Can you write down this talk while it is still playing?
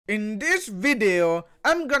In this video,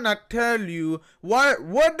 I'm gonna tell you why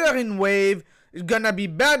Wuthering Wave is gonna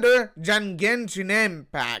be better than Genshin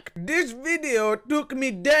Impact. This video took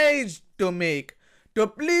me days to make, so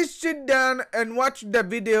please sit down and watch the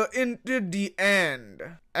video into the end.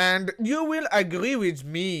 And you will agree with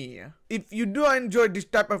me. If you do enjoy this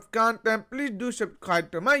type of content, please do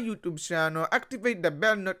subscribe to my YouTube channel, activate the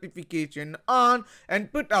bell notification on,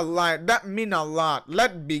 and put a like. That means a lot.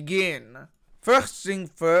 Let's begin. First thing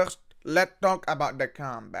first, let's talk about the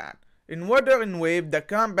combat. In Wuthering Wave, the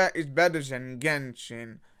combat is better than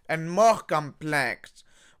Genshin and more complex.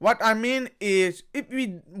 What I mean is, if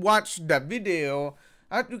we watch the video,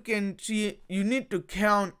 as you can see, you need to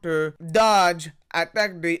counter, dodge,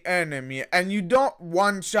 attack the enemy, and you don't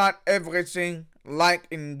one-shot everything like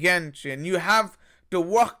in Genshin. You have to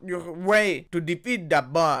work your way to defeat the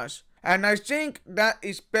boss. And I think that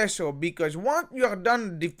is special because once you're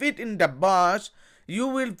done defeating the boss, you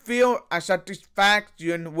will feel a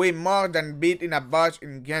satisfaction way more than beating a boss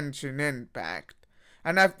in Genshin Impact.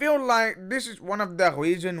 And I feel like this is one of the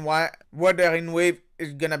reasons why Wuthering Wave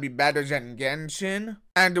is gonna be better than Genshin.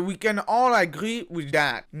 And we can all agree with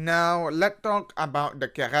that. Now, let's talk about the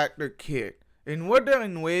character kit. In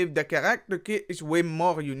Wuthering Wave, the character kit is way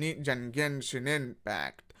more unique than Genshin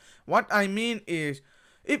Impact. What I mean is,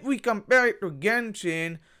 if we compare it to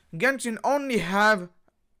Genshin, Genshin only have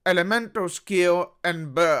elemental skill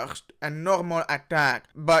and burst and normal attack.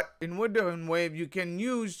 But in Wuthering Wave, you can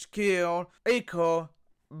use skill, echo,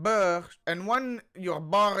 burst, and when your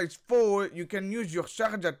bar is full, you can use your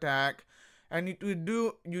surge attack, and it will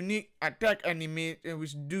do unique attack enemies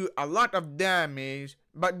which do a lot of damage.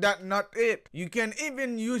 But that's not it. You can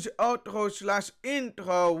even use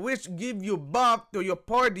outro/intro, which give you buff to your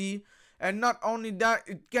party. And not only that,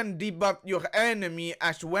 it can debuff your enemy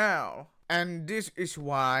as well. And this is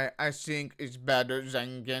why I think it's better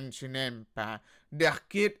than Genshin Impact. Their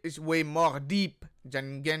kit is way more deep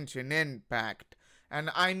than Genshin Impact.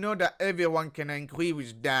 And I know that everyone can agree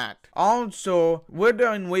with that. Also,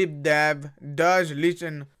 Wuthering Wave dev does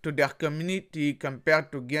listen to their community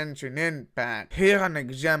compared to Genshin Impact. Here an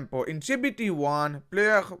example. In CBT1,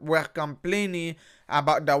 players were complaining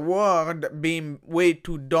about the world being way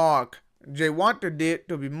too dark. They wanted it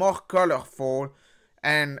to be more colorful,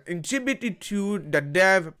 and in CBT2 the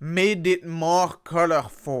dev made it more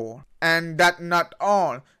colorful. And that's not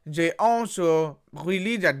all. They also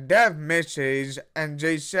released a dev message and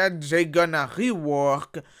they said they gonna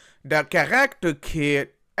rework the character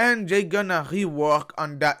kit and they gonna rework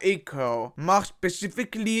on the echo, more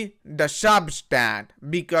specifically the substat,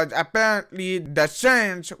 because apparently the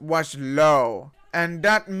sense was low. And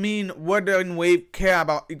that means Wuthering Wave care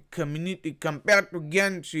about its community compared to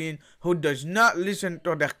Genshin, who does not listen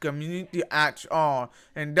to their community at all.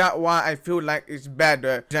 And that's why I feel like it's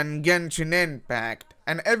better than Genshin Impact.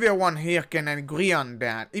 And everyone here can agree on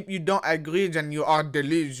that. If you don't agree, then you are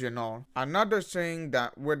delusional. Another thing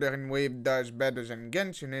that Wuthering Wave does better than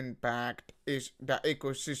Genshin Impact is the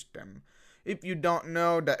ecosystem. If you don't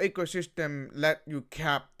know, the ecosystem let you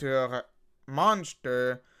capture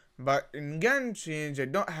monster. But in Genshin, they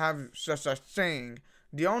don't have such a thing.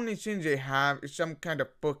 The only thing they have is some kind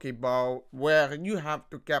of Pokeball where you have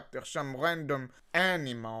to capture some random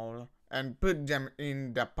animal and put them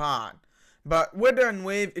in the pot. But Wuthering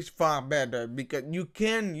Wave is far better because you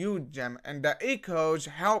can use them and the echoes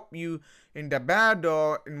help you in the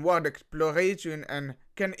battle, in world exploration, and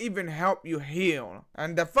can even help you heal.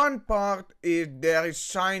 And the fun part is there is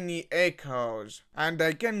shiny echoes, and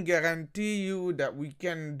I can guarantee you that we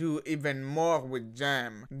can do even more with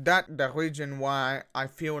them. That's the reason why I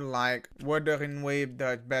feel like Wuthering Wave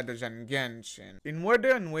does better than Genshin. In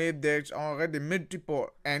Wuthering Wave there's already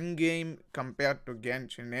multiple endgame compared to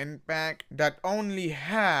Genshin Impact that only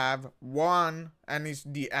have one, and it's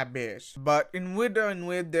the Abyss. But in Wuthering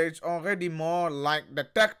Wave there's already more, like the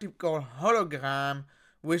tactical hologram,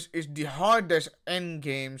 which is the hardest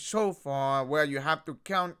endgame so far, where you have to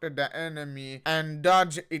counter the enemy and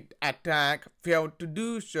dodge its attack. Fail to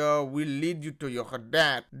do so will lead you to your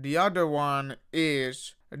death. The other one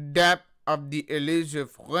is Depth of the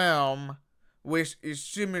Elusive Realm, which is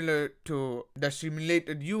similar to the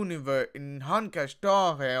simulated universe in Honkai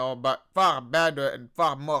Star Rail, but far better and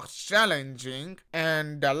far more challenging.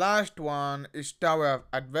 And the last one is Tower of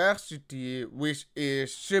Adversity, which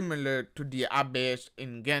is similar to the Abyss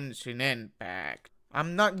in Genshin Impact.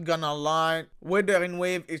 I'm not gonna lie, Wuthering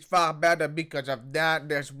Wave is far better because of that.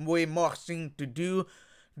 There's way more things to do.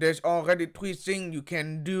 There's already 3 things you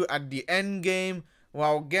can do at the end game,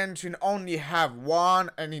 while Genshin only have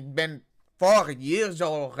one, and it's been 4 years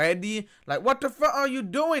already. Like, what the fuck are you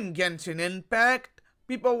doing, Genshin Impact?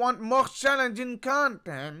 People want more challenging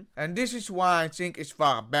content, and this is why I think it's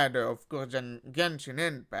far better, of course, than Genshin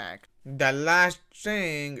Impact. The last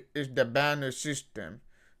thing is the banner system.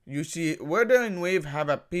 You see, Wuthering Wave have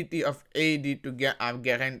a PT of 80 to get a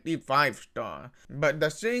guaranteed 5-star. But the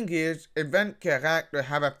thing is, event character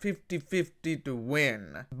have a 50-50 to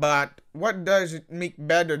win. But what does it make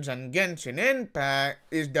better than Genshin Impact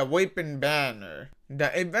is the weapon banner. The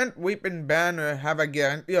event weapon banner have a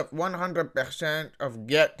guarantee of 100% of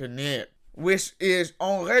getting it, which is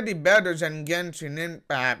already better than Genshin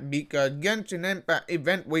Impact, because Genshin Impact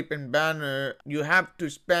event weapon banner, you have to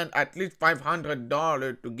spend at least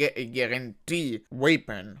 $500 to get a guarantee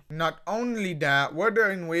weapon. Not only that,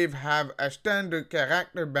 Wuthering Wave have a standard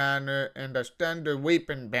character banner and a standard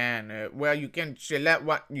weapon banner, where you can select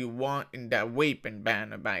what you want in that weapon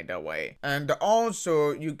banner, by the way. And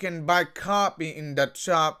also, you can buy copy in the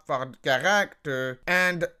shop for character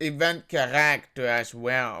and event character as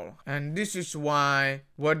well. And this is why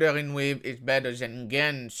Wuthering Wave is better than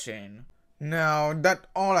Genshin. Now, that's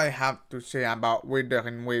all I have to say about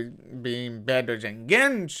Wuthering Wave being better than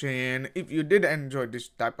Genshin. If you did enjoy this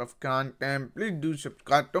type of content, please do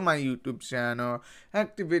subscribe to my YouTube channel,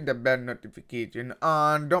 activate the bell notification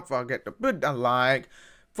on, don't forget to put a like,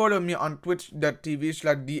 follow me on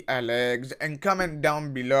twitch.tv/dlx, and comment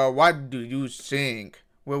down below what do you think.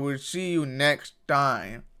 We will see you next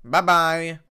time. Bye bye.